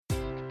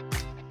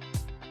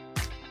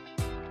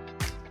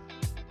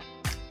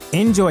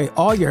Enjoy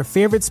all your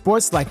favorite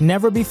sports like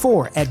never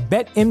before at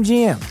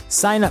BetMGM.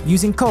 Sign up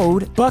using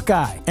code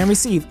Buckeye and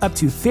receive up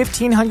to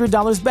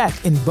 $1,500 back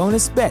in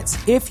bonus bets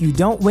if you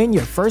don't win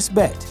your first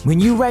bet. When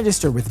you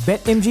register with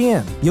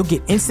BetMGM, you'll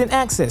get instant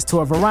access to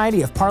a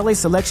variety of parlay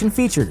selection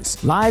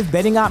features, live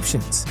betting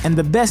options, and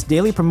the best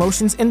daily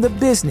promotions in the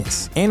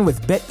business. And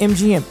with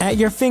BetMGM at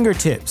your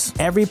fingertips,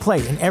 every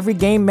play and every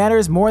game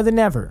matters more than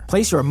ever.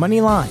 Place your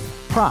money line,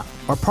 prop,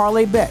 or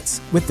parlay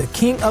bets with the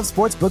king of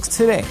sportsbooks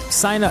today.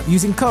 Sign up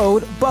using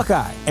code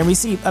Buckeye and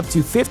receive up to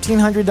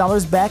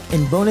 $1,500 back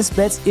in bonus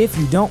bets if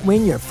you don't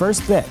win your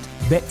first bet.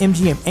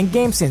 BetMGM and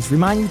GameSense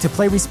remind you to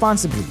play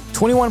responsibly.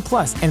 21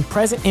 plus and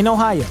present in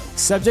Ohio,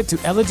 subject to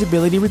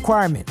eligibility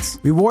requirements.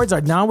 Rewards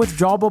are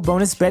non-withdrawable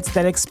bonus bets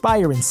that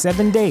expire in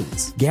 7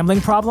 days. Gambling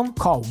problem?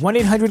 Call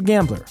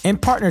 1-800-GAMBLER. In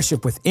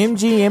partnership with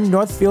MGM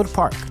Northfield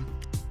Park.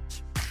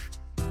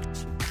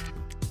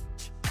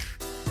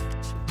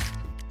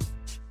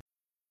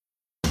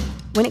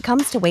 When it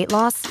comes to weight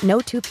loss,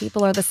 no two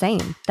people are the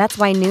same. That's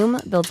why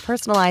Noom builds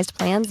personalized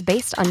plans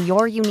based on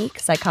your unique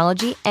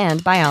psychology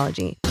and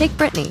biology. Take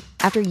Brittany.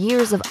 After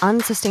years of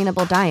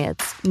unsustainable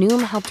diets,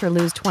 Noom helped her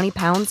lose 20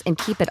 pounds and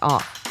keep it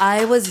off.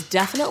 I was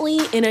definitely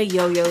in a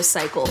yo-yo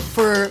cycle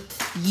for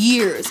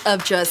years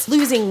of just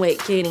losing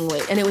weight, gaining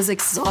weight, and it was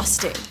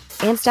exhausting.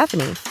 And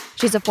Stephanie.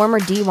 She's a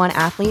former D1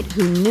 athlete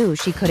who knew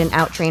she couldn't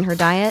outtrain her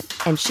diet,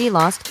 and she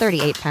lost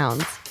 38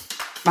 pounds.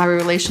 My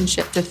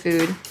relationship to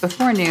food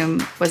before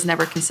Noom was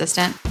never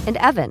consistent. And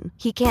Evan,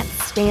 he can't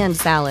stand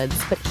salads,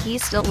 but he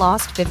still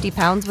lost 50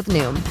 pounds with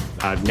Noom.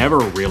 I never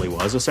really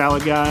was a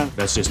salad guy.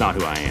 That's just not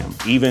who I am.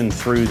 Even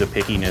through the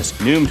pickiness,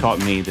 Noom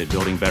taught me that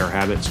building better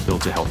habits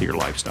builds a healthier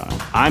lifestyle.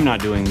 I'm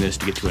not doing this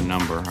to get to a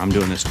number. I'm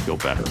doing this to feel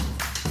better.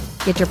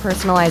 Get your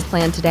personalized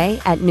plan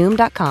today at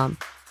Noom.com.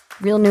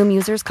 Real Noom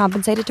users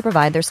compensated to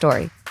provide their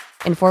story.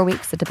 In 4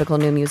 weeks, the typical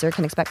Noom user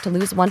can expect to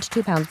lose 1 to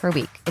 2 pounds per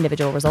week.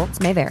 Individual results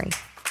may vary.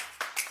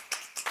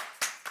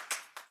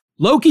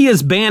 Loki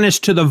is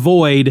banished to the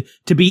void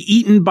to be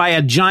eaten by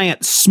a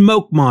giant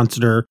smoke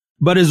monster,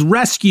 but is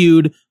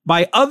rescued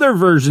by other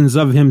versions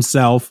of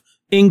himself,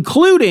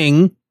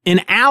 including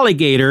an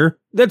alligator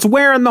that's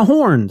wearing the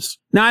horns.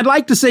 Now, I'd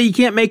like to say you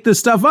can't make this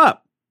stuff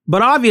up,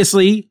 but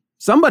obviously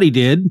somebody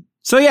did.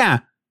 So yeah,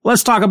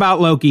 let's talk about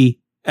Loki,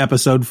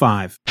 episode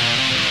 5.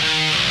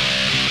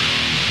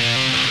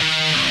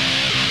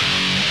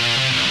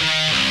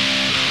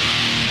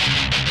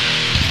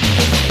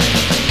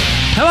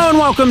 Hello and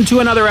welcome to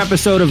another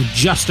episode of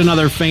Just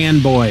Another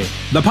Fanboy,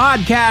 the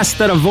podcast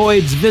that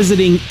avoids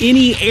visiting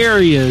any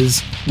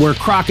areas where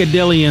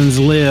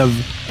crocodilians live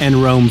and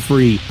roam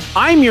free.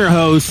 I'm your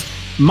host,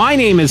 my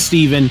name is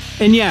Steven,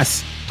 and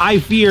yes, I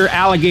fear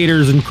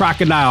alligators and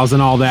crocodiles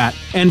and all that.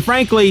 And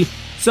frankly,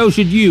 so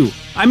should you.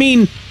 I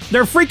mean,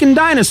 they're freaking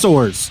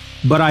dinosaurs.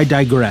 But I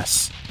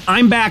digress.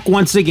 I'm back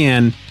once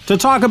again to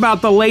talk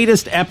about the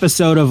latest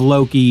episode of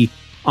Loki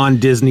on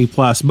Disney+.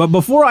 But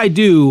before I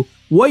do,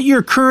 what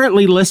you're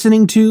currently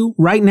listening to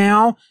right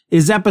now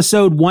is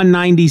episode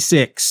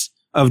 196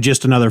 of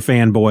Just Another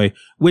Fanboy,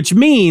 which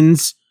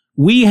means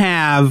we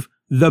have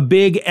the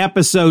big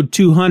episode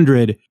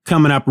 200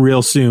 coming up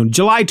real soon.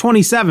 July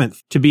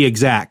 27th, to be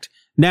exact.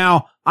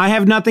 Now, I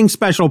have nothing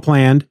special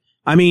planned.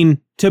 I mean,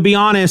 to be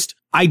honest,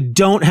 I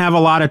don't have a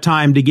lot of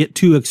time to get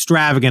too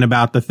extravagant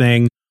about the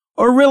thing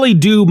or really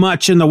do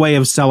much in the way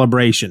of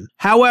celebration.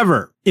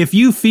 However, if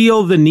you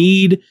feel the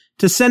need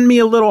to send me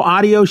a little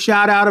audio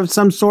shout out of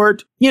some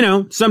sort, you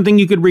know, something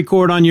you could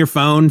record on your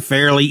phone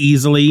fairly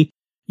easily,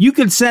 you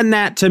could send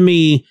that to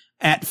me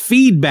at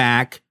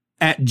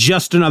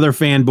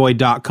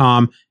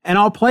feedback@justanotherfanboy.com and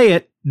I'll play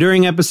it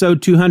during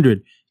episode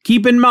 200.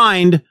 Keep in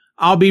mind,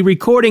 I'll be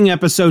recording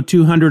episode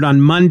 200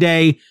 on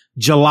Monday,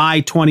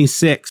 July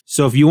 26th.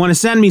 So if you want to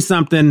send me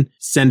something,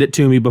 send it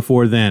to me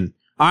before then.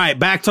 All right,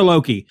 back to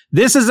Loki.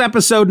 This is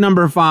episode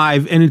number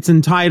 5 and it's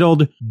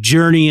entitled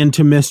Journey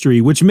into Mystery,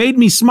 which made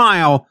me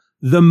smile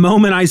the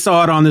moment I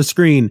saw it on the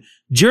screen.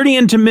 Journey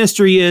into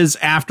Mystery is,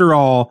 after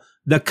all,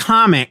 the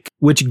comic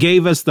which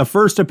gave us the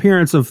first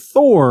appearance of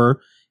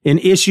Thor in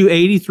issue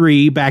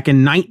 83 back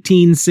in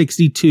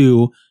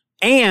 1962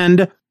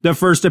 and the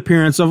first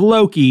appearance of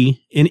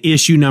Loki in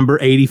issue number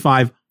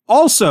 85,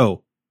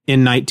 also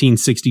in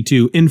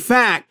 1962. In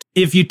fact,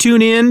 if you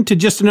tune in to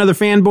Just Another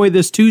Fanboy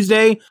this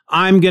Tuesday,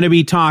 I'm going to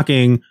be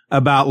talking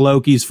about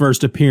Loki's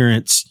first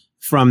appearance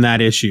from that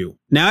issue.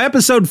 Now,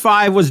 episode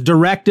 5 was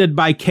directed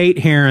by Kate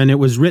Herron. It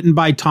was written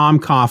by Tom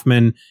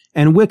Kaufman,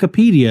 and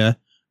Wikipedia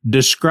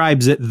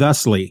describes it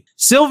thusly.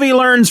 Sylvie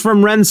learns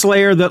from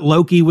Renslayer that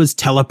Loki was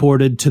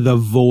teleported to the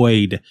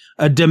Void,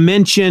 a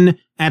dimension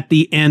at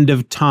the end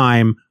of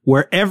time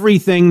where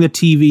everything the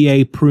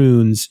TVA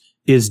prunes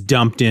is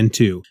dumped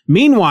into.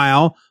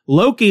 Meanwhile,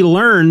 Loki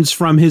learns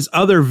from his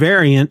other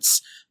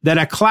variants that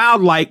a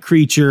cloud-like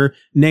creature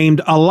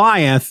named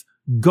Alioth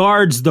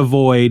guards the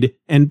Void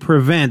and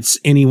prevents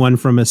anyone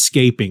from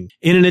escaping.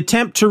 In an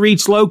attempt to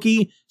reach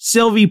Loki,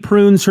 Sylvie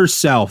prunes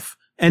herself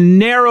and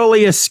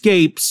narrowly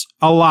escapes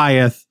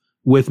Alioth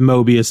with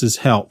Mobius's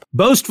help.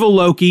 Boastful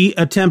Loki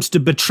attempts to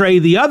betray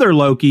the other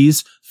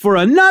Lokis for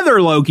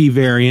another Loki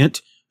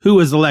variant who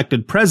was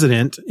elected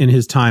president in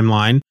his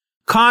timeline,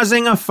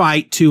 causing a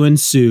fight to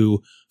ensue,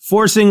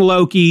 forcing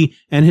Loki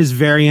and his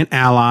variant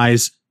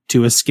allies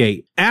to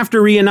escape.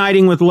 After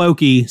reuniting with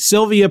Loki,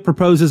 Sylvia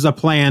proposes a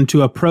plan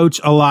to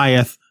approach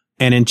Alioth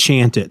and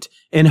enchant it,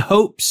 in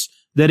hopes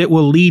that it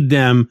will lead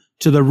them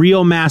to the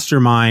real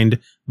mastermind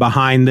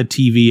behind the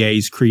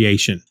TVA's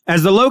creation.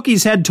 As the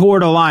Lokis head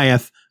toward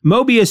Alioth,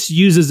 Mobius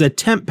uses a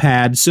temp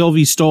pad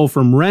Sylvie stole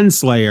from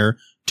Renslayer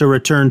to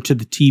return to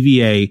the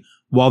TVA,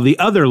 while the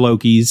other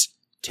Lokis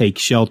take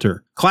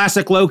shelter.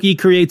 Classic Loki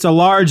creates a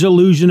large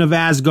illusion of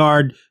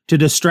Asgard to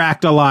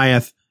distract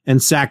Alioth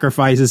and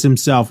sacrifices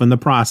himself in the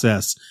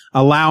process,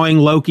 allowing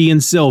Loki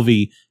and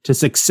Sylvie to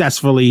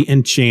successfully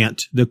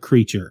enchant the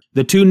creature.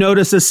 The two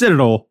notice a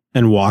citadel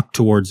and walk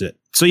towards it.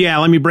 So yeah,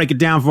 let me break it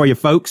down for you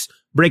folks.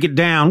 Break it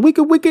down.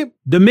 Wicked.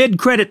 The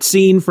mid-credit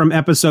scene from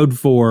episode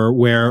 4,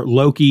 where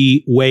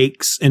Loki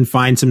wakes and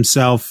finds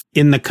himself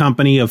in the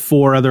company of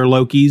 4 other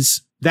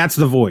Lokis, that's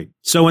the Void.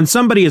 So when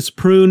somebody is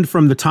pruned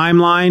from the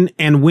timeline,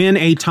 and when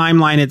a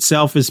timeline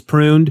itself is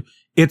pruned,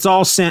 it's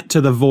all sent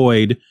to the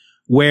Void,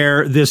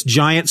 where this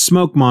giant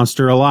smoke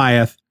monster,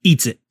 Alioth,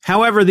 eats it.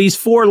 However, these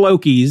 4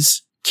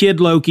 Lokis, Kid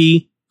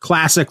Loki,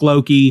 Classic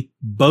Loki,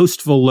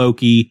 Boastful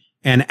Loki,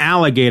 and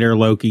Alligator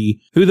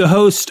Loki, who the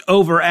host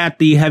over at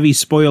the Heavy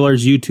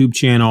Spoilers YouTube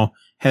channel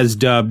has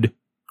dubbed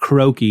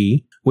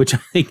Croaky, which I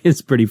think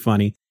is pretty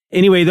funny.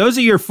 Anyway, those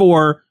are your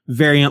 4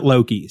 variant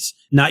Lokis.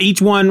 Now,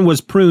 each one was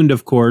pruned,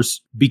 of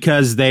course,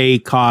 because they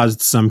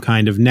caused some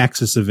kind of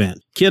Nexus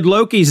event. Kid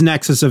Loki's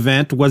Nexus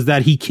event was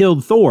that he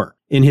killed Thor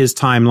in his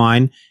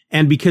timeline,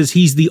 and because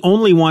he's the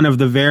only one of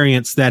the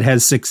variants that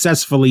has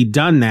successfully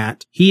done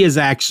that, he is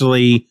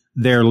actually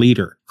their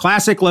leader.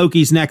 Classic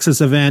Loki's Nexus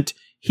event,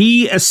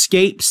 he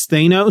escapes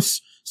Thanos,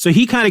 so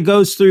he kind of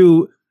goes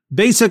through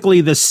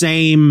basically the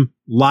same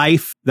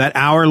life that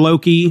our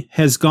Loki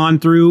has gone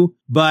through,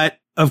 but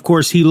of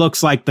course he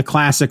looks like the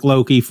classic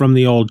Loki from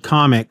the old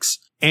comics.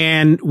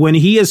 And when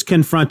he is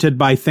confronted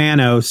by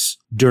Thanos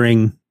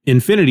during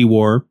Infinity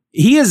War,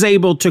 he is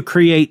able to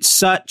create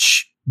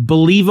such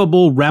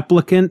believable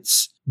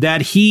replicants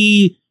that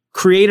he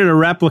created a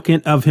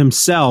replicant of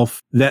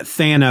himself that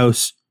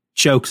Thanos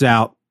chokes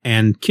out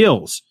and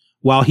kills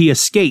while he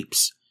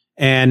escapes.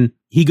 And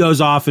he goes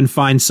off and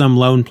finds some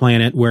lone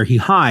planet where he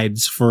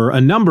hides for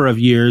a number of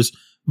years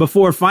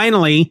before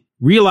finally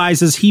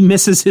realizes he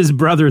misses his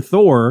brother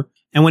Thor.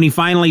 And when he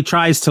finally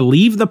tries to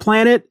leave the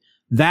planet,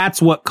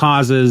 that's what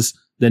causes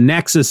the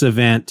Nexus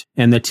event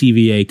and the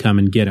TVA come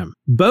and get him.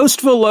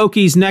 Boastful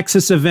Loki's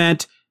Nexus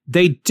event,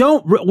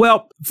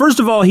 well, first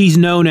of all, he's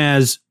known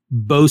as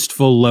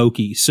Boastful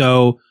Loki.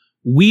 So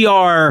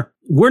we're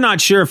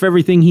not sure if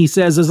everything he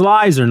says is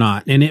lies or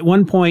not. And at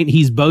one point,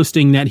 he's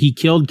boasting that he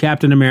killed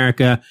Captain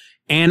America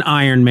and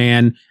Iron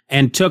Man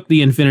and took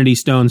the Infinity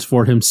Stones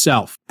for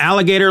himself.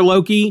 Alligator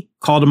Loki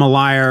called him a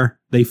liar.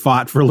 They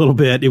fought for a little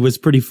bit. It was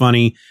pretty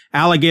funny.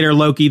 Alligator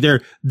Loki, they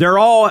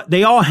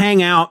all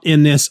hang out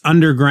in this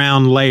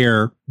underground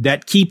lair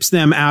that keeps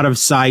them out of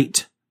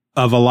sight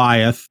of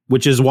Alioth,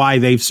 which is why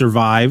they've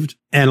survived.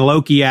 And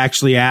Loki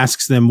actually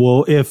asks them,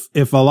 well, if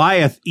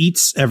Alioth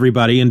eats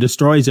everybody and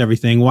destroys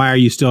everything, why are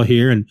you still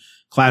here? And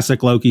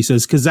classic Loki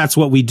says, because that's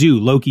what we do.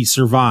 Loki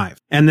survive.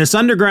 And this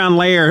underground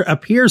lair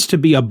appears to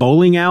be a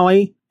bowling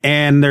alley,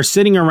 and they're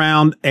sitting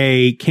around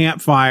a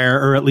campfire,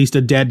 or at least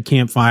a dead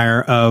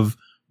campfire of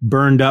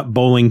burned up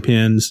bowling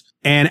pins.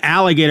 And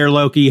Alligator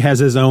Loki has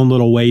his own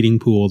little wading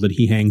pool that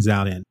he hangs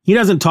out in. He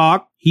doesn't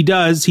talk. He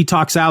does. He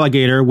talks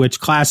alligator, which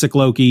classic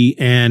Loki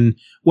and,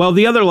 well,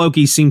 the other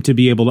Lokis seem to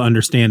be able to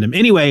understand him.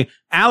 Anyway,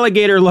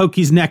 Alligator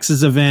Loki's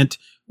Nexus event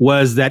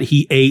was that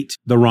he ate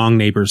the wrong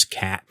neighbor's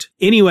cat.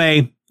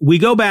 Anyway, we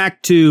go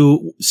back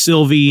to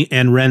Sylvie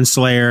and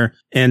Renslayer,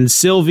 and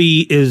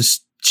Sylvie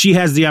she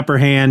has the upper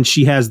hand.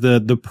 She has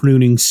the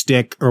pruning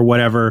stick or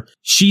whatever.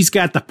 She's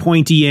got the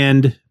pointy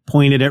end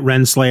pointed at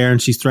Renslayer,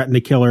 and she's threatened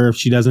to kill her if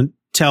she doesn't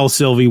tell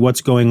Sylvie what's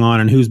going on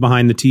and who's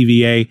behind the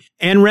TVA.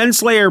 And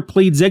Renslayer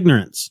pleads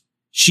ignorance.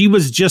 She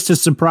was just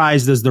as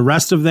surprised as the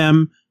rest of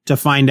them to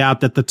find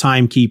out that the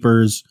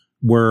Timekeepers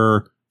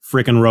were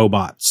frickin'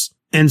 robots.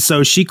 And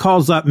so she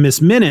calls up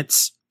Miss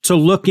Minutes to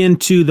look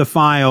into the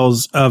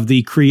files of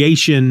the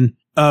creation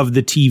of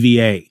the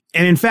TVA.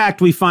 And in fact,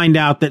 we find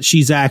out that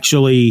she's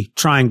actually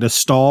trying to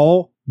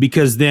stall,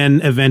 because then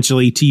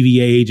eventually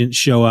TVA agents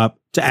show up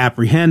to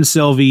apprehend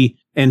Sylvie,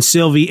 and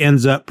Sylvie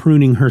ends up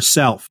pruning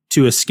herself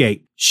to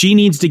escape. She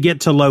needs to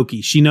get to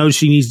Loki. She knows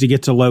she needs to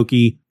get to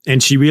Loki,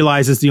 and she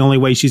realizes the only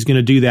way she's going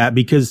to do that,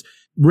 because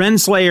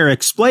Renslayer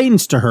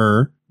explains to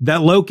her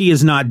that Loki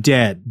is not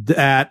dead,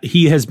 that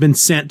he has been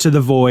sent to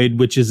the Void,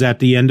 which is at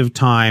the end of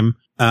time,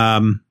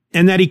 and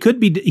that he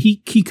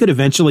could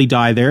eventually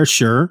die there,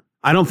 sure.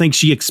 I don't think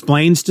she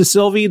explains to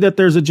Sylvie that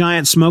there's a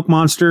giant smoke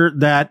monster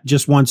that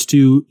just wants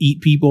to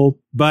eat people,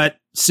 but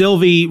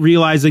Sylvie,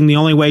 realizing the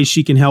only way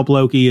she can help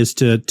Loki is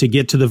to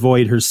get to the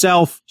Void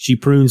herself, she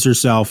prunes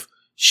herself.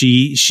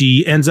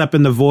 She ends up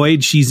in the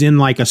void. She's in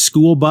like a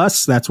school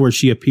bus. That's where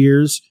she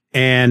appears.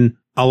 And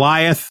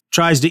Alioth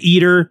tries to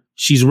eat her.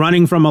 She's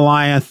running from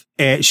Alioth.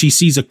 She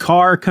sees a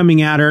car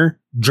coming at her,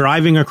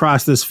 driving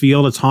across this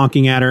field. It's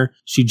honking at her.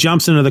 She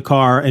jumps into the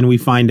car, and we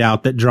find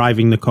out that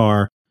driving the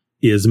car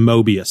is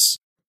Mobius.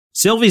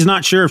 Sylvie's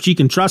not sure if she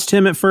can trust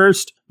him at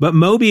first, but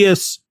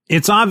Mobius,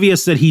 it's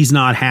obvious that he's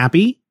not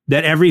happy,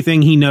 that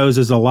everything he knows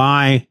is a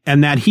lie,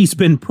 and that he's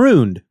been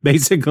pruned,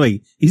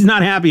 basically. He's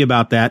not happy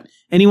about that,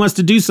 and he wants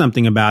to do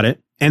something about it.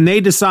 And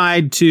they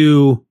decide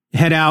to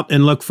head out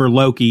and look for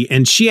Loki.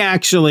 And she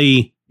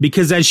actually,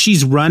 because as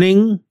she's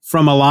running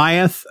from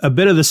Alioth, a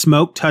bit of the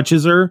smoke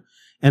touches her.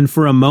 And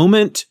for a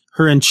moment,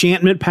 her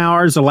enchantment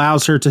powers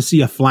allows her to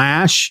see a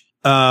flash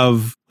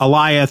of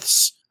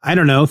Alioth's, I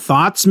don't know,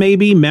 thoughts,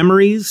 maybe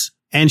memories.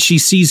 And she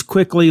sees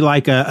quickly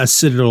like a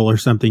citadel or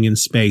something in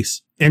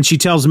space. And she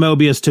tells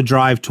Mobius to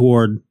drive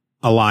toward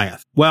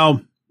Alioth.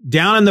 Well,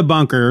 down in the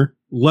bunker,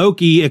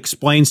 Loki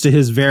explains to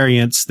his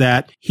variants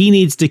that he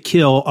needs to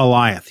kill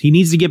Alioth. He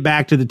needs to get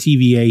back to the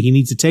TVA. He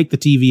needs to take the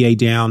TVA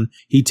down.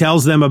 He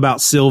tells them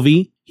about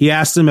Sylvie. He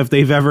asks them if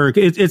they've ever,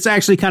 it's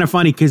actually kind of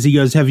funny because he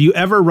goes, have you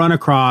ever run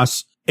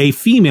across a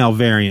female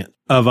variant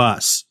of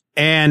us?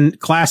 And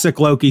classic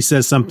Loki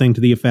says something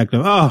to the effect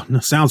of, oh, no,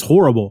 sounds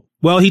horrible.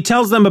 Well, he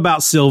tells them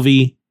about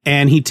Sylvie,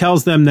 and he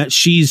tells them that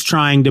she's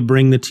trying to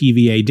bring the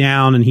TVA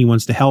down and he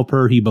wants to help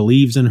her. He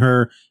believes in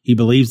her. He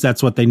believes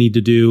that's what they need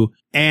to do.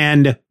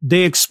 And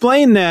they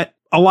explain that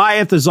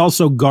Alioth is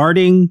also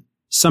guarding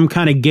some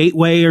kind of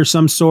gateway or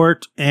some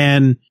sort,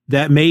 and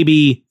that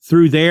maybe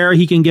through there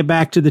he can get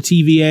back to the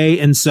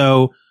TVA. And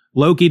so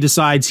Loki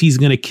decides he's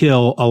going to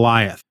kill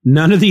Alioth.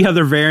 None of the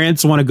other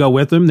variants want to go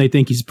with him. They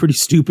think he's pretty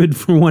stupid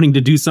for wanting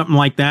to do something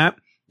like that.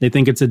 They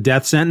think it's a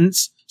death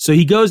sentence. So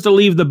he goes to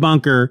leave the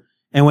bunker,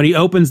 and when he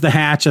opens the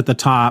hatch at the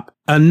top,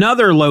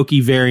 another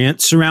Loki variant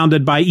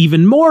surrounded by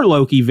even more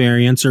Loki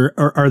variants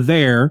are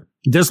there.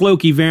 This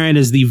Loki variant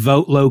is the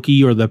Vote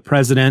Loki, or the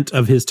president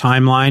of his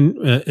timeline.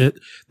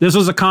 This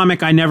was a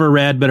comic I never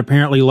read, but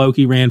apparently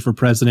Loki ran for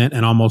president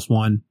and almost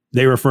won.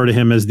 They refer to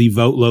him as the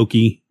Vote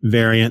Loki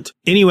variant.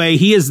 Anyway,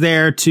 he is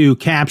there to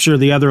capture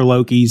the other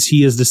Lokis.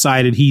 He has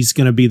decided he's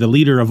going to be the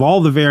leader of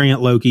all the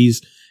variant Lokis,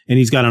 and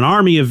he's got an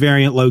army of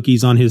variant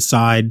Lokis on his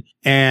side.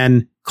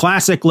 And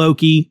classic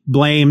Loki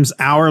blames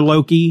our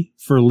Loki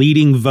for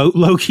leading Vote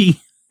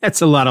Loki.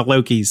 That's a lot of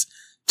Lokis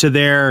to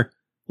their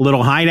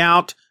little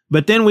hideout.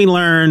 But then we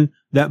learn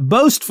that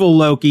boastful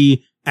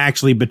Loki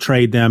actually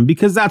betrayed them,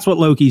 because that's what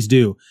Lokis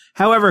do.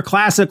 However,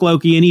 classic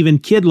Loki and even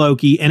Kid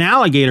Loki and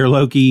Alligator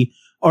Loki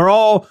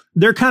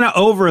they're kind of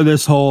over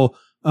this whole,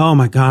 oh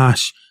my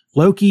gosh,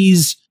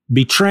 Loki's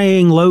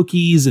betraying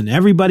Lokis and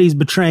everybody's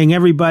betraying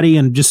everybody,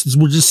 and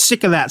we're just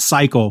sick of that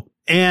cycle.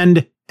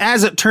 And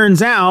as it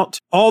turns out,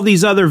 all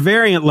these other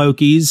variant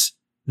Lokis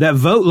that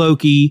Vote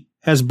Loki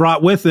has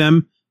brought with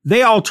him,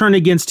 they all turn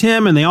against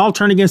him, and they all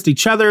turn against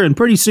each other. And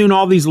pretty soon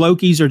all these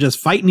Lokis are just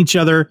fighting each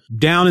other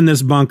down in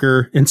this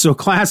bunker. And so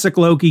classic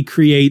Loki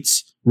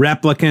creates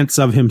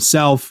replicants of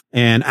himself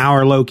and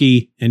our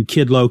Loki and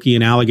Kid Loki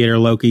and Alligator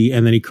Loki.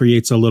 And then he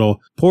creates a little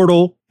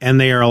portal, and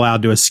they are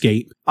allowed to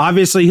escape.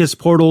 Obviously his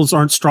portals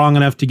aren't strong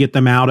enough to get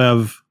them out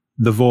of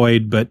the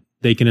void, but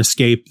they can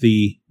escape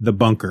the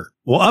bunker.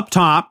 Well, up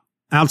top,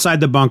 outside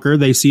the bunker,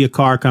 they see a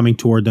car coming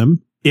toward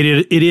them.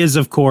 It is,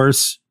 of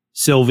course,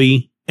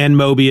 Sylvie and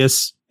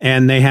Mobius,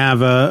 and they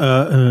have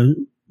a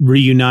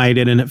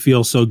reunited and it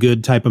feels so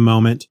good type of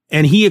moment.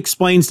 And he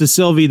explains to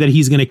Sylvie that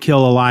he's going to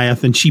kill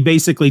Alioth, and she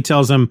basically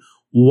tells him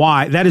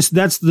why. That's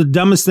the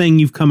dumbest thing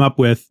you've come up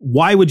with.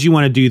 Why would you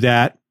want to do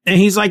that? And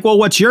he's like, well,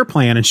 what's your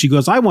plan? And she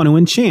goes, I want to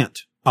enchant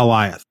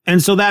Alioth.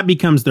 And so that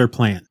becomes their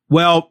plan.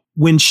 Well,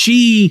 when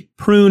she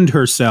pruned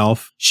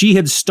herself, she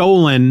had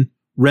stolen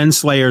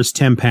Renslayer's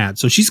Tempad.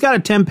 So she's got a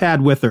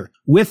Tempad with her.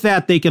 With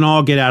that, they can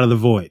all get out of the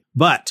void.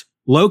 But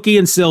Loki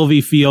and Sylvie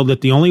feel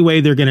that the only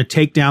way they're going to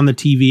take down the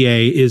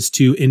TVA is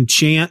to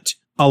enchant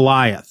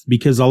Alioth,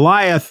 because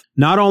Alioth,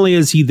 not only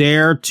is he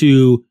there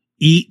to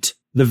eat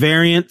the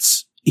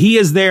variants, he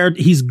is there,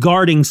 he's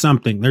guarding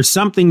something. There's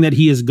something that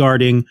he is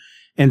guarding.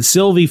 And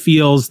Sylvie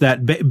feels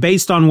that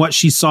based on what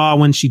she saw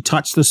when she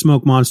touched the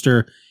smoke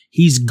monster,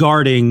 he's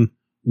guarding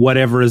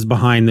whatever is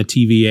behind the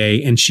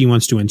TVA, and she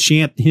wants to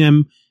enchant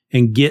him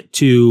and get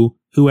to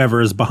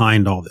whoever is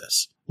behind all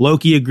this.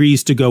 Loki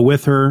agrees to go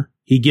with her.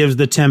 He gives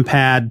the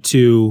Tempad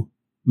to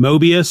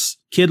Mobius.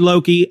 Kid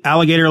Loki,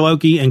 Alligator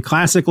Loki, and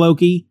Classic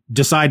Loki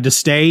decide to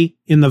stay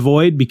in the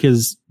void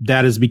because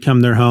that has become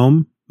their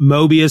home.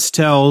 Mobius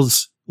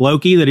tells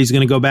Loki that he's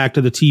going to go back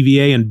to the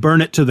TVA and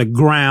burn it to the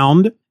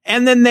ground.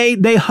 And then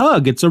they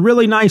hug. It's a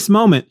really nice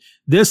moment.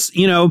 This,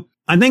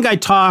 I think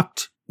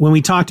when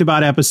we talked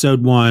about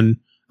episode 1,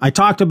 I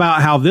talked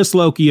about how this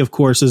Loki, of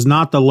course, is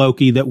not the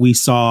Loki that we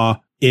saw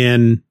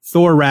in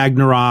Thor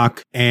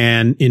Ragnarok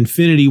and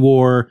Infinity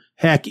War.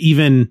 Heck,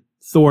 even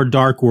Thor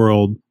Dark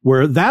World,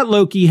 where that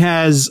Loki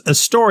has a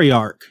story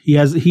arc. He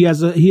has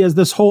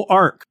this whole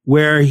arc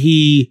where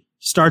he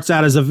starts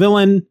out as a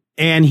villain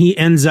and he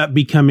ends up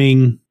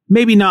becoming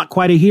maybe not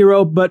quite a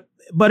hero, but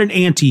but an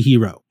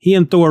anti-hero. He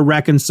and Thor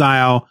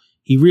reconcile.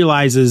 He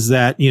realizes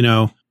that,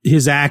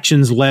 his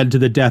actions led to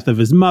the death of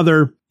his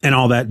mother and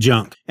all that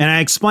junk. And I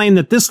explained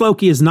that this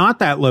Loki is not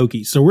that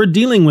Loki. So we're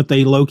dealing with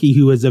a Loki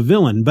who is a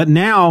villain, but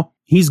now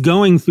he's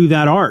going through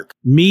that arc,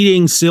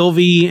 meeting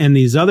Sylvie and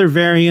these other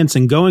variants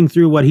and going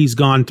through what he's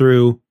gone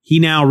through. He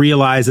now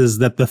realizes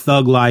that the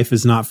thug life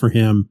is not for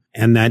him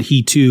and that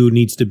he too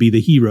needs to be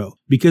the hero,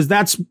 because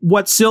that's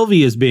what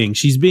Sylvie is being.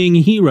 She's being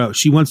a hero.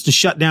 She wants to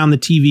shut down the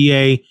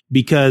TVA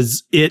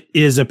because it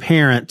is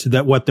apparent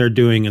that what they're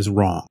doing is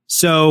wrong.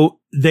 So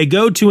they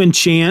go to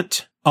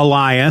enchant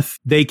Alioth.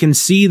 They can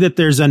see that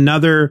there's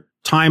another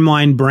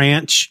timeline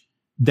branch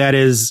that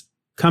is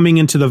coming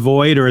into the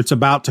void, or it's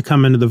about to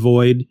come into the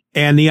void.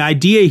 And the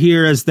idea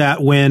here is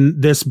that when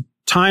this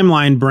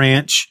timeline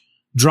branch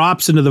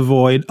drops into the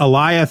void,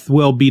 Alioth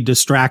will be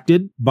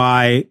distracted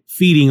by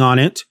feeding on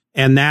it.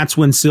 And that's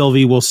when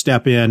Sylvie will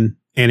step in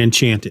and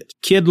enchant it.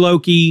 Kid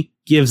Loki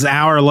gives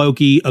our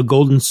Loki a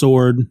golden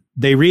sword.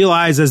 They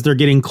realize as they're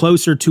getting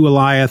closer to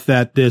Alioth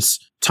that this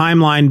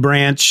timeline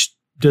branch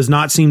does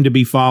not seem to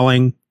be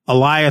falling.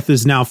 Alioth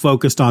is now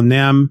focused on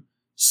them.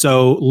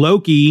 So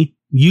Loki,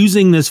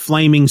 using this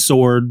flaming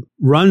sword,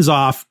 runs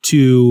off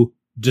to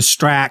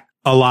distract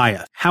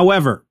Alioth.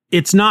 However,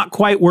 it's not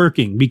quite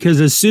working,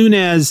 because as soon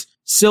as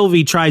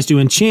Sylvie tries to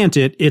enchant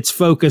it, its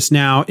focus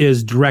now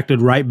is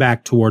directed right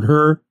back toward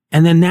her.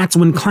 And then that's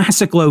when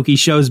classic Loki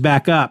shows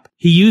back up.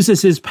 He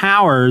uses his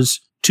powers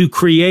to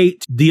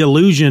create the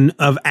illusion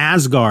of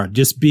Asgard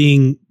just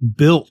being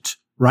built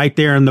right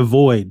there in the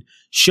void,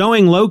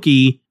 showing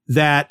Loki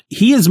that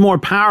he is more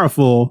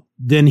powerful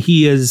than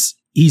he's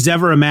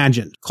ever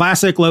imagined.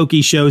 Classic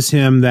Loki shows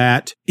him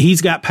that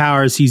he's got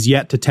powers he's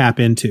yet to tap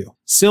into.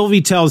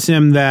 Sylvie tells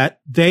him that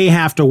they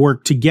have to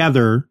work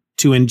together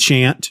to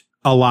enchant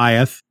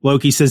Alioth.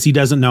 Loki says he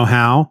doesn't know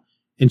how.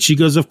 And she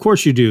goes, of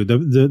course you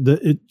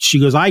do. She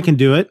goes, I can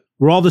do it.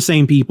 We're all the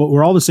same people.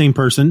 We're all the same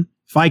person.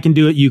 If I can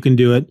do it, you can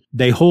do it.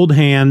 They hold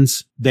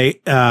hands.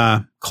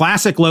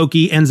 Classic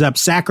Loki ends up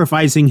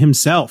sacrificing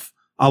himself.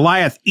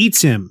 Alioth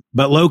eats him,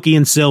 but Loki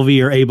and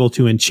Sylvie are able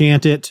to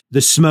enchant it.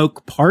 The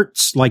smoke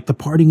parts like the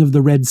parting of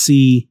the Red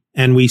Sea,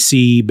 and we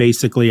see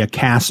basically a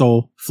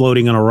castle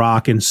floating on a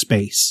rock in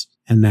space.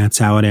 And that's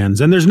how it ends.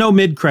 And there's no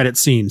mid-credit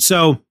scene.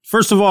 So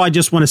first of all, I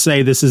just want to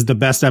say this is the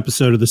best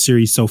episode of the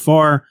series so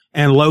far.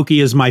 And Loki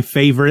is my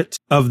favorite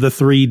of the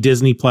 3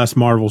 Disney Plus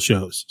Marvel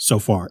shows so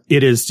far.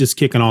 It is just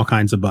kicking all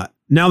kinds of butt.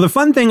 Now, the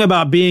fun thing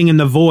about being in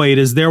the void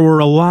is there were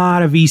a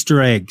lot of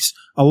Easter eggs,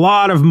 a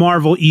lot of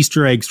Marvel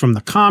Easter eggs from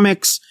the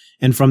comics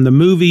and from the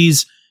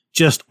movies,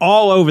 just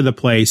all over the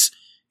place.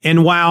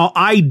 And while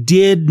I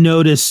did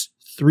notice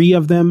 3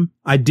 of them,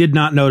 I did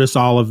not notice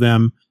all of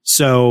them.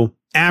 So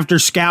after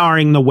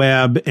scouring the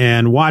web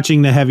and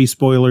watching the Heavy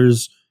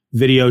Spoilers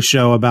video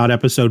show about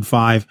episode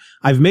 5,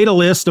 I've made a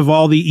list of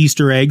all the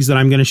Easter eggs that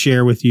I'm going to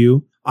share with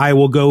you. I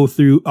will go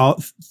through,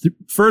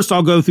 first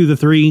I'll go through the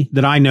 3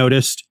 that I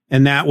noticed.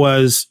 And that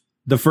was,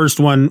 the first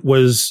one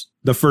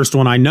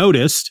I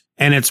noticed.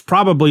 And it's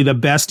probably the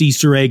best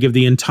Easter egg of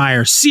the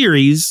entire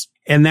series.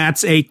 And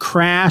that's a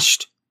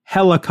crashed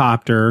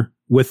helicopter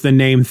with the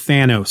name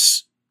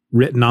Thanos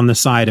written on the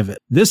side of it.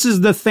 This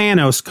is the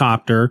Thanos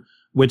copter,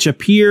 which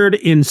appeared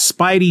in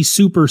Spidey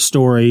Super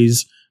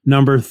Stories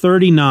number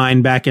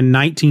 39 back in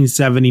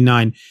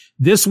 1979.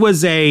 This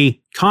was a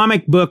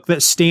comic book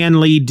that Stan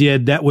Lee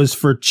did that was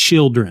for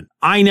children.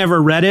 I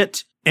never read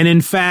it. And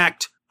in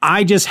fact,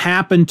 I just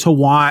happened to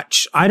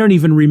watch, I don't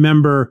even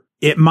remember,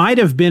 it might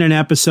have been an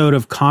episode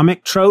of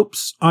Comic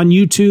Tropes on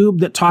YouTube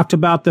that talked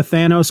about the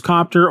Thanos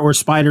copter or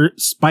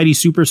Spidey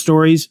Super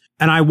Stories.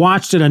 And I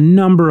watched it a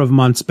number of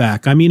months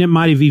back. I mean, it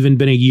might have even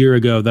been a year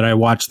ago that I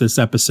watched this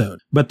episode.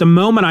 But the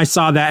moment I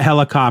saw that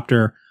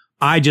helicopter,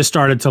 I just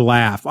started to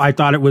laugh. I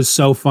thought it was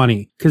so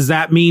funny because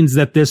that means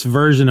that this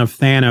version of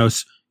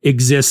Thanos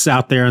exists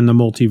out there in the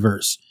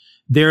multiverse.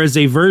 There is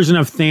a version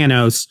of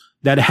Thanos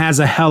that has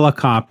a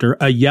helicopter,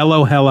 a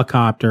yellow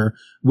helicopter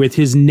with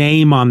his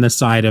name on the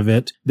side of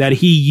it that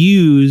he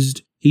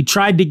used. He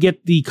tried to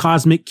get the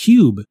cosmic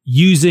cube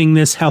using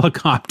this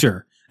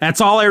helicopter.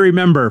 That's all I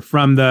remember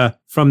from the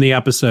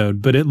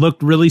episode, but it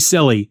looked really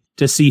silly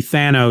to see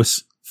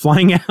Thanos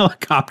flying a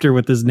helicopter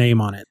with his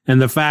name on it.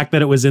 And the fact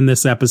that it was in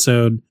this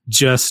episode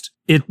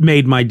it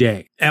made my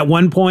day. At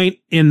one point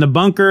in the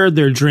bunker,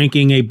 they're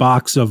drinking a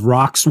box of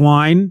Rox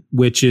wine,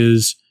 which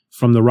is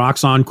from the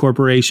Roxxon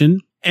Corporation.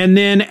 And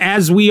then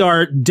as we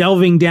are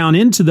delving down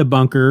into the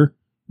bunker,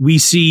 we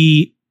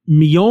see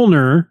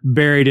Mjolnir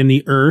buried in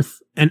the earth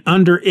and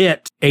under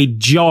it, a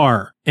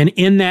jar. And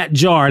in that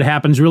jar, it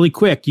happens really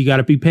quick. You got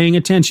to be paying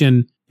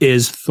attention,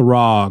 is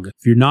Throg.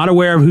 If you're not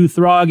aware of who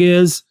Throg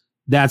is,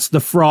 that's the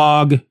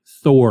frog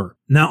Thor.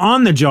 Now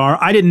on the jar,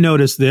 I didn't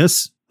notice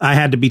this. I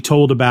had to be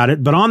told about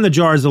it. But on the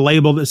jar is a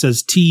label that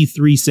says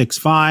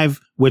T365,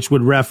 which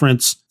would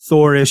reference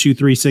Thor issue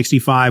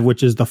 365,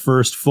 which is the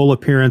first full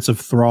appearance of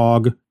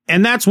Throg.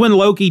 And that's when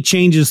Loki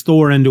changes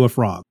Thor into a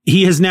frog.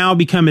 He has now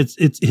become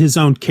his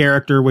own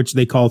character, which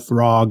they call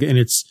Throg. And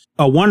it's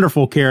a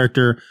wonderful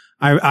character.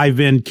 I've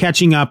been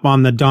catching up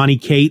on the Donny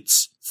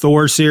Cates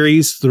Thor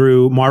series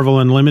through Marvel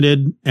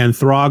Unlimited, and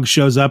Throg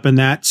shows up in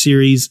that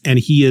series, and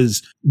he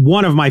is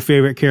one of my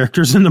favorite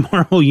characters in the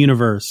Marvel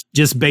universe,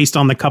 just based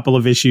on the couple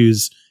of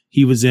issues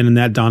he was in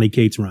that Donny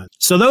Cates run.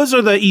 So those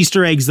are the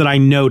Easter eggs that I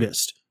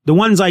noticed. The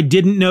ones I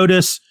didn't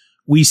notice,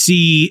 we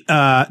see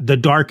the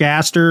Dark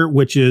Aster,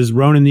 which is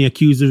Ronan the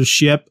Accuser's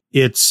ship.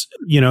 It's,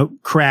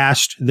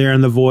 crashed there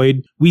in the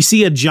void. We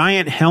see a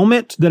giant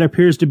helmet that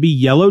appears to be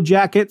Yellow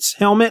Jacket's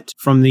helmet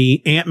from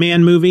the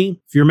Ant-Man movie.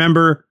 If you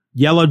remember,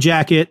 Yellow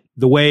Jacket,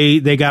 the way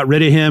they got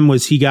rid of him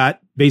was he got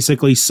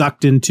basically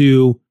sucked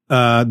into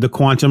the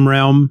quantum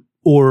realm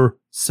or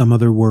some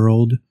other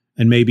world,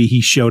 and maybe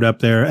he showed up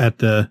there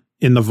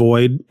in the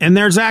void. And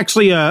there's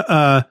actually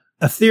a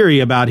theory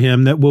about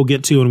him that we'll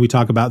get to when we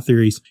talk about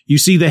theories. You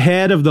see the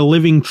head of the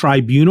Living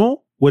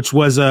Tribunal, which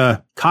was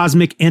a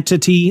cosmic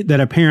entity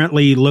that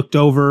apparently looked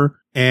over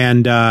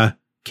and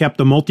kept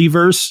the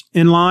multiverse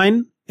in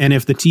line. And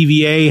if the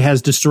TVA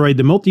has destroyed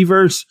the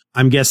multiverse,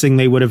 I'm guessing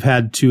they would have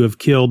had to have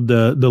killed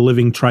the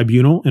Living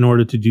Tribunal in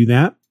order to do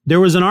that. There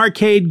was an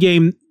arcade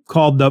game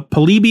called the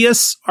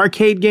Polybius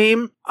arcade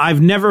game.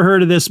 I've never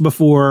heard of this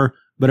before,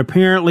 but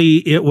apparently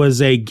it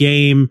was a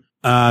game.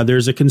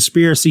 There's a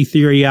conspiracy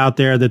theory out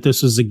there that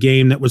this was a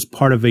game that was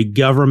part of a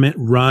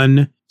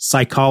government-run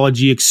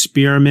psychology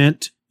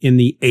experiment in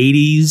the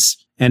 80s,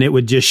 and it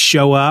would just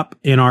show up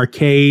in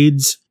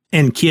arcades,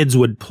 and kids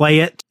would play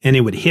it, and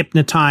it would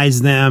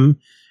hypnotize them.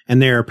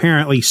 And there are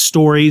apparently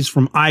stories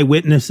from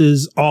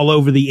eyewitnesses all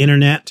over the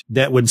internet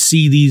that would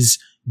see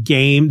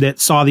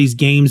saw these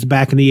games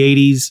back in the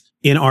 80s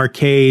in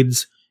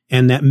arcades,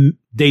 and that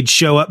they'd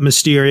show up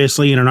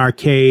mysteriously in an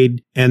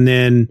arcade, and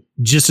then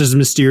just as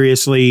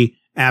mysteriously,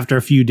 after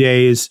a few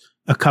days,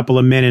 a couple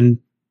of men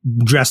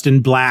dressed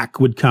in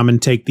black would come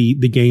and take the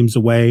games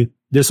away.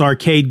 This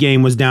arcade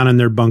game was down in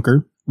their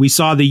bunker. We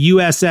saw the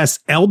USS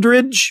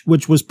Eldridge,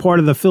 which was part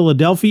of the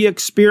Philadelphia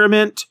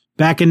experiment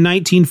back in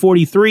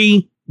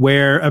 1943,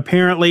 where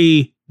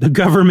apparently the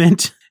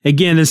government,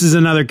 again, this is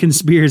another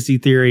conspiracy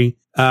theory,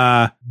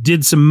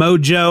 did some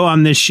mojo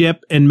on this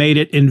ship and made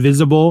it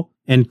invisible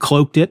and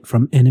cloaked it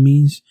from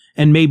enemies,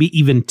 and maybe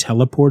even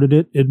teleported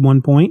it at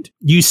one point.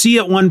 You see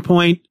at one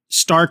point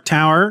Stark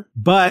Tower,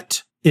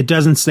 but it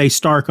doesn't say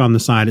Stark on the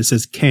side. It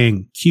says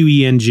Kang,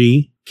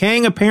 Q-E-N-G.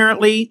 Kang,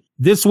 apparently,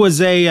 this was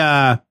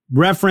a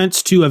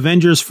reference to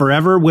Avengers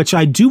Forever, which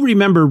I do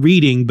remember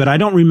reading, but I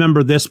don't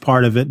remember this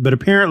part of it. But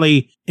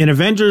apparently in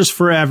Avengers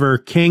Forever,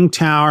 Kang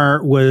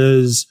Tower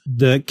was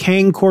the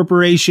Kang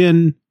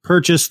Corporation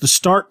purchased the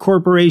Stark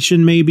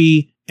Corporation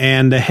maybe,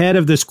 and the head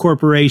of this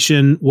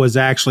corporation was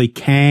actually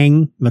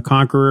Kang the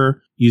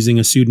Conqueror using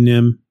a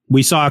pseudonym.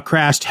 We saw a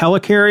crashed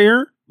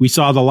helicarrier. We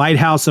saw the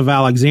Lighthouse of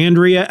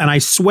Alexandria, and I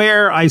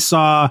swear I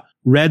saw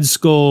Red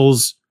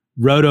Skull's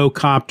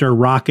rotocopter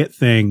rocket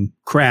thing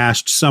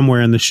crashed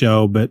somewhere in the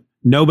show, but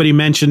nobody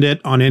mentioned it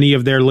on any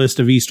of their list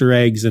of Easter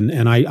eggs,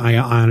 and I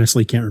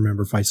honestly can't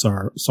remember if I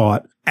saw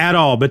it at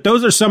all. But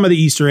those are some of the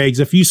Easter eggs.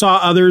 If you saw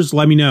others,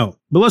 let me know.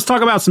 But let's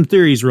talk about some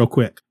theories real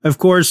quick. Of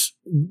course,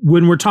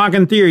 when we're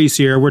talking theories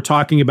here, we're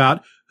talking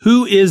about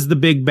who is the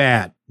big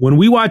bad. When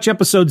we watch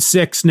episode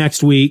 6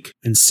 next week,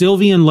 and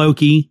Sylvie and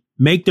Loki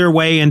make their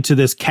way into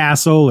this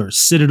castle or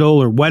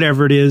citadel or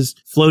whatever it is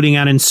floating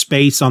out in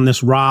space on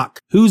this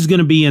rock, who's going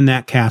to be in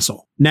that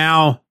castle?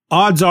 Now,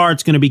 odds are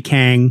it's going to be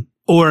Kang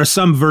or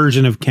some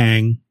version of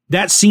Kang.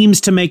 That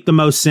seems to make the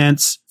most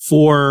sense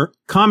for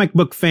comic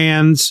book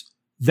fans.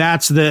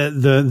 That's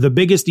the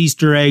biggest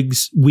Easter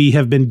eggs we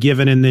have been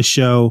given in this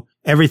show.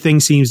 Everything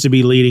seems to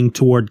be leading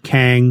toward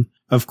Kang.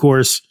 Of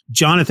course,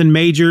 Jonathan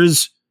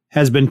Majors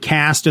has been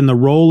cast in the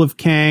role of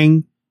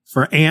Kang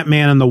for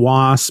Ant-Man and the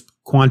Wasp: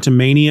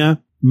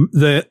 Quantumania.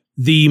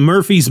 The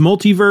Murphy's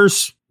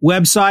Multiverse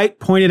website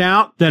pointed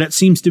out that it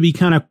seems to be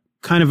kind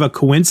of a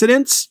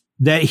coincidence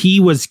that he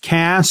was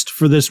cast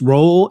for this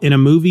role in a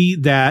movie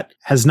that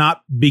has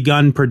not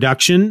begun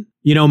production,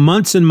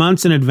 months and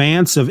months in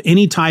advance of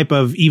any type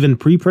of even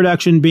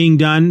pre-production being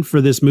done for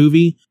this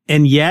movie.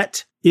 And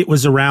yet it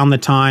was around the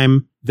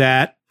time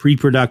that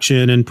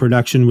pre-production and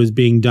production was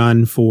being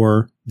done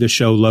for the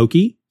show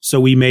Loki. So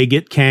we may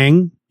get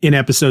Kang in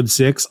episode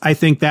 6. I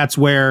think that's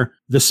where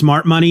the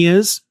smart money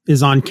is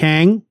on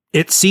Kang.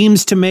 It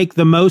seems to make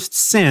the most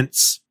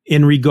sense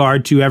in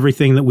regard to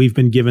everything that we've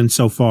been given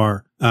so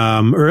far,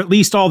 or at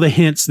least all the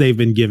hints they've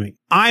been giving.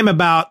 I'm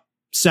about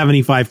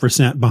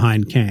 75%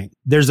 behind Kang.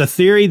 There's a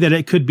theory that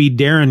it could be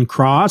Darren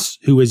Cross,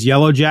 who was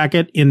Yellow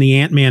Jacket in the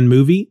Ant-Man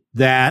movie,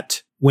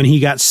 that when he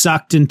got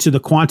sucked into the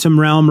quantum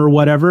realm or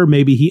whatever,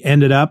 maybe he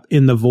ended up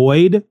in the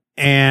void,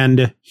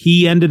 and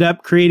he ended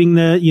up creating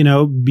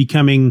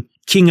becoming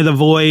King of the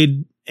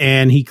Void,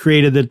 and he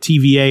created the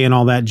TVA and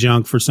all that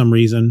junk for some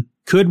reason.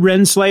 Could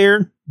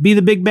Renslayer be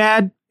the big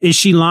bad? Is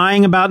she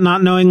lying about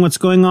not knowing what's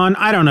going on?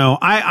 I don't know.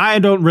 I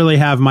don't really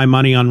have my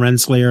money on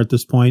Renslayer at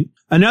this point.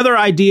 Another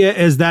idea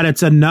is that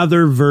it's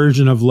another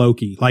version of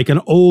Loki, like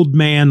an old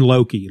man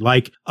Loki,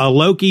 like a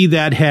Loki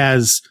that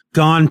has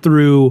gone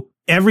through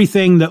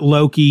everything that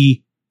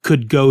Loki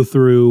could go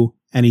through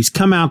and he's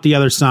come out the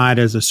other side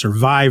as a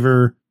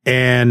survivor,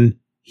 and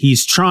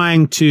he's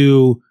trying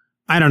to,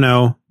 I don't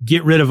know,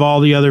 get rid of all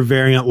the other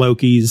variant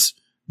Lokis.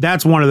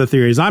 That's one of the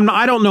theories.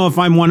 I don't know if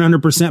I'm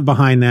 100%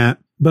 behind that.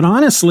 But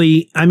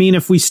honestly, I mean,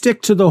 if we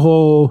stick to the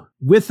whole,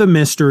 with the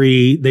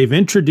mystery, they've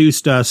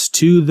introduced us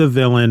to the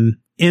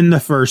villain in the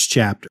first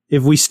chapter.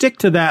 If we stick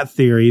to that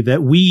theory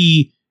that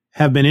we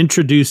have been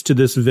introduced to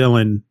this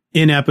villain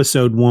in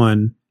episode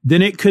 1,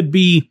 then it could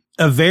be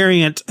a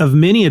variant of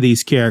many of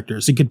these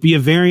characters. It could be a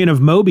variant of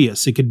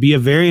Mobius. It could be a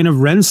variant of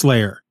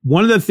Renslayer.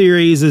 One of the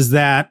theories is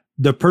that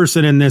the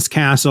person in this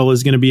castle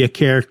is going to be a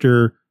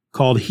character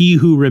called He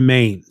Who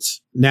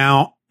Remains.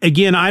 Now,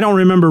 again, I don't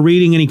remember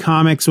reading any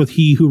comics with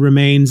He Who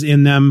Remains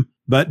in them,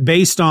 but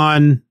based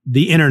on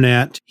the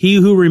internet, He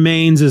Who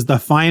Remains is the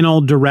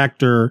final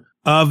director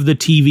of the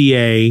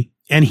TVA,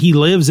 and he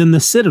lives in the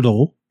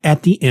Citadel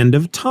at the end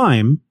of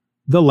time,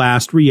 the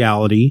last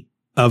reality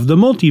of the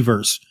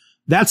multiverse.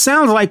 That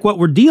sounds like what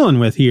we're dealing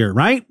with here,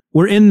 right?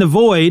 We're in the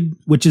void,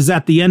 which is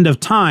at the end of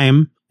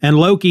time, and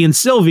Loki and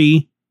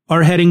Sylvie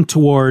are heading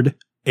toward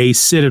a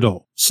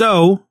Citadel.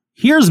 So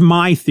here's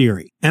my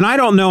theory, and I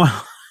don't know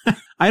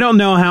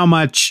how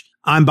much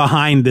I'm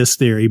behind this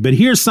theory, but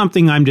here's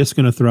something I'm just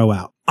going to throw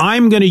out.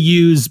 I'm going to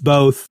use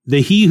both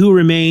the He Who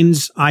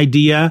Remains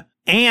idea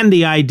and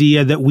the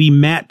idea that we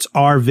met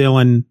our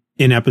villain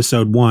in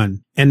episode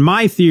 1. And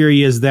my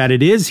theory is that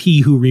it is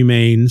He Who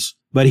Remains,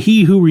 but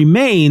He Who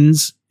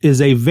Remains is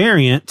a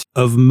variant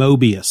of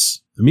Mobius.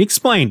 Let me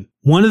explain.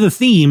 One of the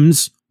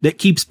themes that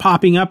keeps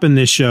popping up in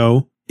this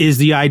show is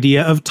the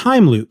idea of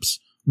time loops,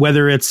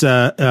 whether it's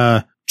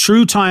a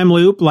true time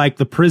loop like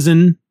the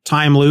prison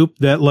time loop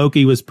that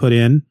Loki was put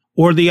in,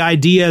 or the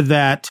idea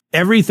that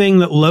everything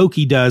that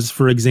Loki does,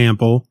 for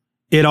example,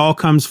 it all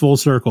comes full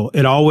circle.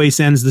 It always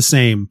ends the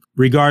same,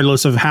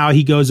 regardless of how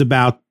he goes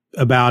about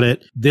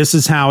it. This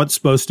is how it's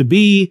supposed to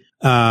be.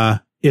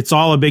 It's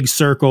all a big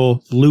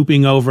circle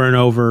looping over and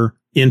over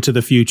into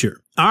the future.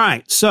 All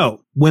right.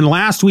 So when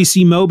last we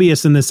see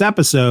Mobius in this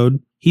episode,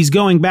 he's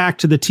going back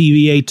to the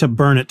TVA to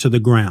burn it to the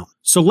ground.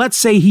 So let's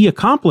say he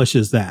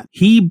accomplishes that.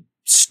 He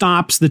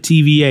stops the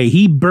TVA.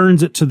 He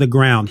burns it to the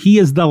ground. He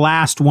is the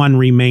last one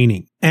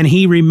remaining, and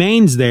he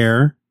remains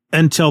there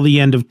until the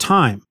end of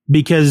time.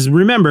 Because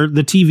remember,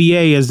 the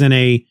TVA is in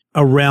a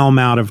realm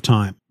out of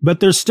time, but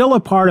there's still a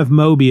part of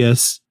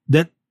Mobius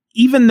that,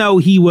 even though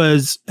he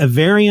was a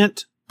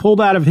variant pulled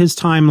out of his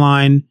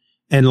timeline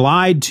and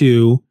lied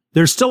to,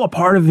 there's still a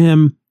part of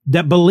him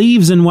that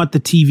believes in what the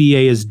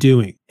TVA is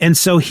doing. And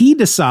so he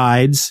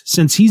decides,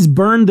 since he's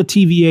burned the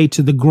TVA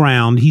to the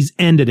ground, he's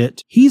ended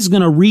it, he's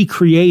going to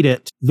recreate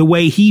it the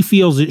way he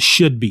feels it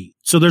should be.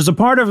 So there's a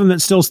part of him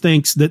that still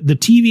thinks that the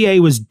TVA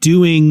was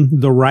doing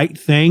the right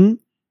thing.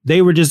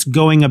 They were just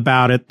going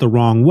about it the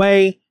wrong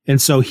way.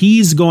 And so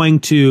he's going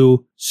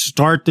to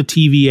start the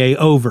TVA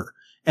over.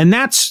 And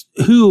that's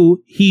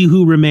who He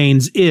Who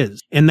Remains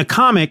is. In the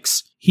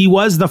comics, he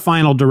was the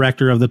final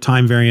director of the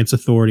Time Variance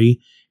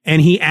Authority,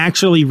 and he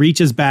actually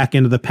reaches back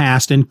into the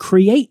past and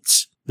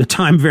creates the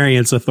Time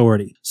Variance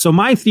Authority. So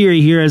my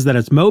theory here is that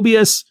it's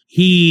Mobius.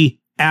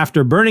 He,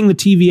 after burning the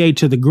TVA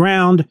to the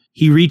ground,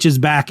 he reaches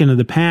back into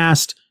the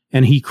past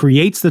and he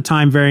creates the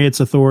Time Variance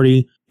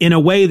Authority in a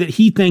way that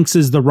he thinks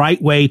is the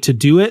right way to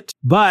do it.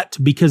 But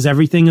because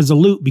everything is a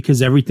loop,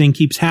 because everything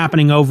keeps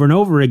happening over and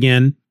over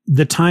again,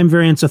 the Time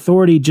Variance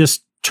Authority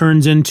just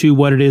turns into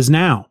what it is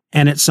now.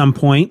 And at some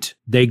point,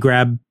 they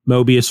grab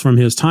Mobius from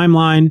his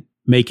timeline,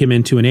 make him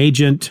into an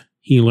agent.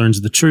 He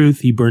learns the truth.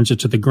 He burns it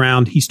to the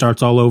ground. He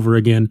starts all over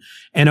again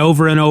and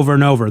over and over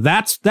and over.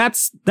 That's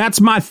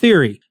my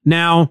theory.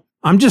 Now,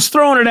 I'm just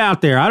throwing it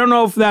out there. I don't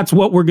know if that's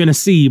what we're going to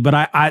see,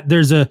 but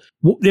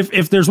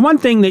if there's one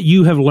thing that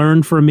you have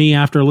learned from me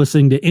after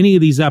listening to any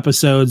of these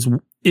episodes,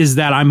 is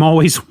that I'm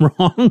always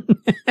wrong.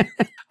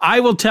 I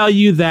will tell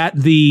you that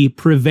the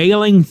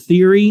prevailing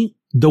theory,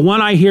 the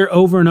one I hear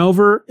over and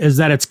over, is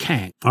that it's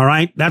Kang. All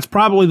right. That's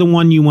probably the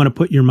one you want to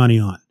put your money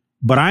on.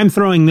 But I'm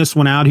throwing this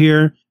one out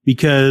here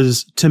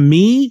because to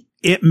me,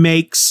 it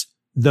makes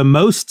the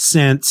most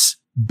sense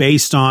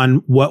based on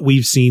what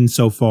we've seen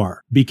so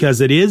far, because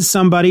it is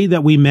somebody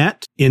that we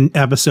met in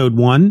episode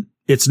 1.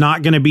 It's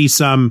not going to be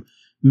some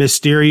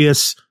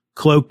mysterious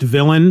cloaked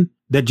villain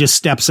that just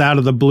steps out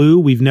of the blue.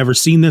 We've never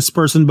seen this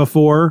person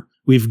before.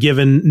 We've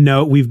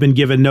been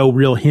given no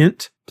real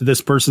hint to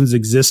this person's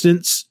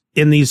existence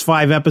in these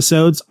 5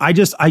 episodes. I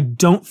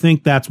don't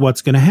think that's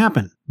what's going to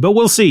happen, but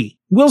we'll see.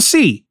 We'll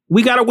see.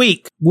 We got a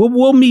week.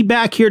 We'll meet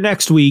back here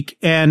next week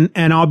and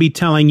I'll be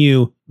telling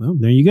you, well,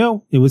 there you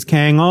go. It was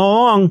Kang all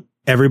along.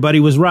 Everybody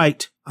was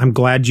right. I'm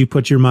glad you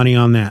put your money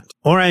on that.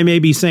 Or I may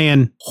be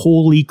saying,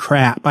 holy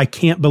crap, I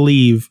can't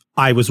believe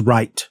I was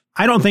right.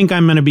 I don't think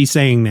I'm going to be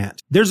saying that.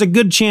 There's a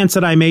good chance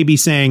that I may be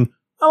saying,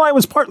 oh, I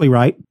was partly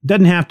right.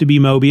 Doesn't have to be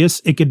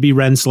Mobius. It could be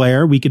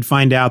Renslayer. We could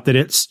find out that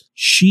it's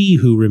She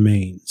Who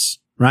Remains,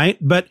 right?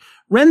 But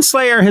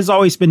Renslayer has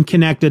always been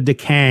connected to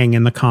Kang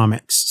in the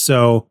comics.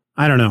 So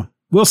I don't know.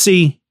 We'll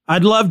see.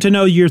 I'd love to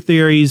know your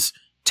theories.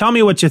 Tell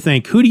me what you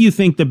think. Who do you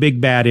think the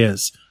big bad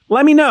is?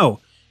 Let me know.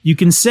 You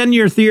can send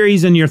your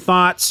theories and your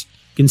thoughts.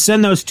 You can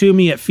send those to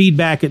me at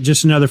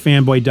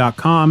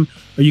feedback@justanotherfanboy.com,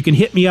 or you can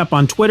hit me up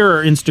on Twitter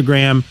or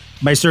Instagram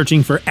by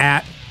searching for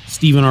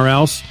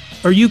 @StephenOrElse,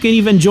 or you can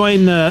even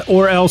join the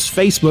Or Else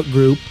Facebook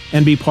group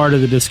and be part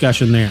of the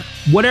discussion there.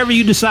 Whatever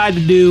you decide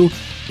to do,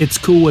 it's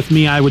cool with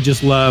me. I would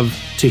just love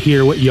to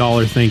hear what y'all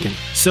are thinking.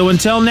 So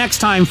until next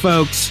time,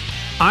 folks,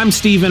 I'm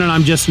Stephen and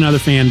I'm just another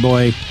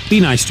fanboy.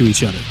 Be nice to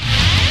each other.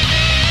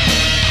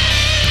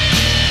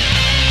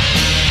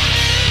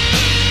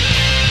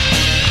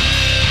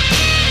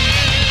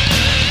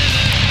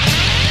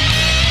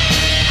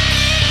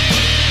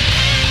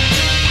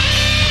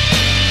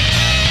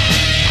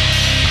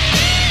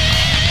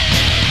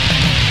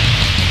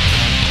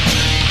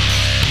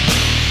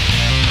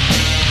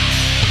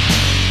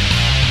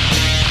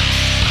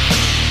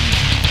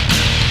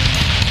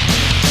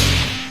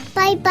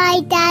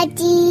 Bye-bye,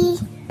 Daddy.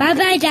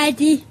 Bye-bye,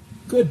 Daddy.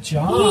 Good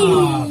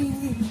job.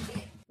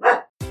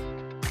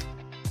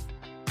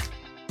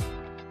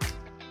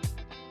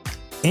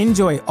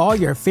 Enjoy all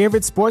your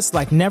favorite sports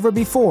like never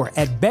before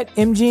at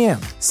BetMGM.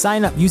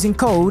 Sign up using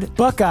code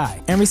Buckeye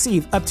and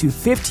receive up to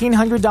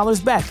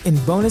 $1,500 back in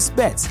bonus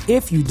bets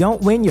if you don't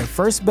win your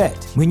first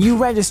bet. When you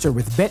register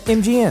with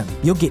BetMGM,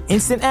 you'll get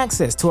instant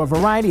access to a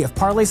variety of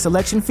parlay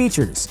selection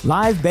features,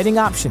 live betting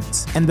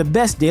options, and the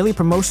best daily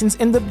promotions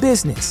in the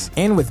business.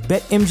 And with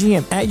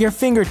BetMGM at your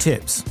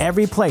fingertips,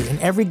 every play and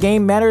every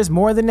game matters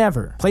more than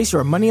ever. Place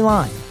your money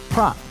line,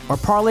 prop, or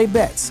parlay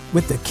bets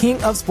with the king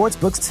of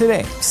sportsbooks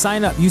today.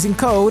 Sign up using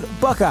code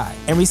Buckeye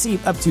and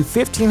receive up to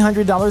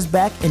 $1,500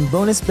 back in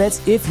bonus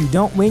bets if you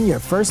don't win your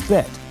first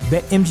bet.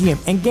 BetMGM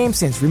and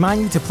GameSense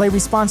remind you to play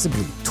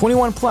responsibly.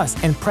 21 plus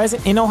and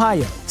present in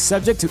Ohio,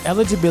 subject to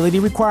eligibility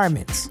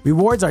requirements.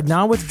 Rewards are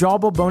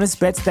non-withdrawable bonus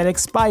bets that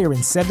expire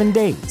in 7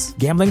 days.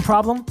 Gambling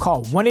problem?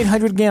 Call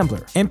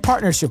 1-800-GAMBLER in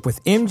partnership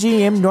with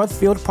MGM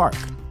Northfield Park.